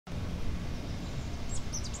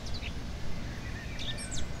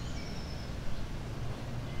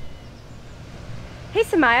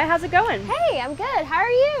Hey Samaya, how's it going? Hey, I'm good. How are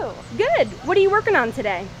you? Good. What are you working on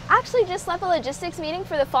today? Actually just left a logistics meeting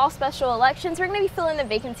for the fall special elections. We're going to be filling the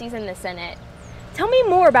vacancies in the Senate. Tell me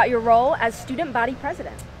more about your role as student body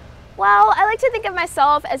president. Well, I like to think of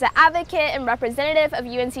myself as an advocate and representative of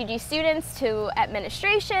UNCG students to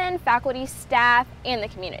administration, faculty, staff, and the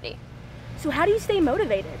community. So how do you stay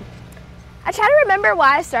motivated? I try to remember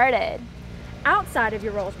why I started. Outside of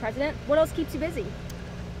your role as president, what else keeps you busy?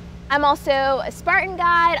 I'm also a Spartan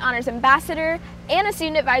guide, honors ambassador, and a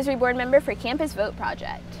student advisory board member for Campus Vote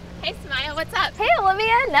Project. Hey Samaya, what's up? Hey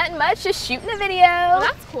Olivia, nothing much, just shooting a video. Well,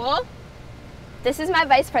 that's cool. This is my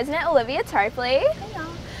Vice President, Olivia Tarpley. Hey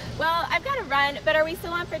y'all. Well, I've got to run, but are we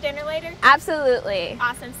still on for dinner later? Absolutely.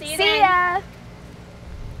 Awesome, see you See then. ya.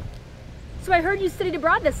 So I heard you studied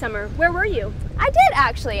abroad this summer. Where were you? I did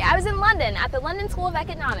actually. I was in London at the London School of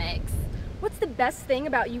Economics. What's the best thing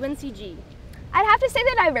about UNCG? I'd have to say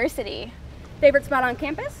the diversity. Favorite spot on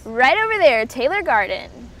campus? Right over there, Taylor Garden.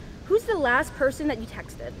 Who's the last person that you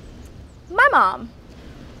texted? My mom.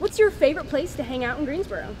 What's your favorite place to hang out in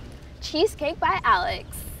Greensboro? Cheesecake by Alex.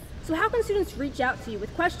 So how can students reach out to you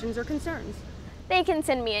with questions or concerns? They can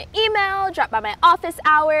send me an email, drop by my office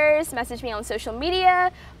hours, message me on social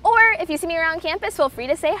media, or if you see me around campus, feel free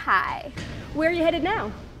to say hi. Where are you headed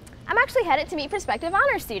now? I'm actually headed to meet prospective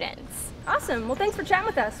honor students. Awesome. Well, thanks for chatting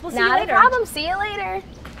with us. We'll see you Not later. a problem. See you later.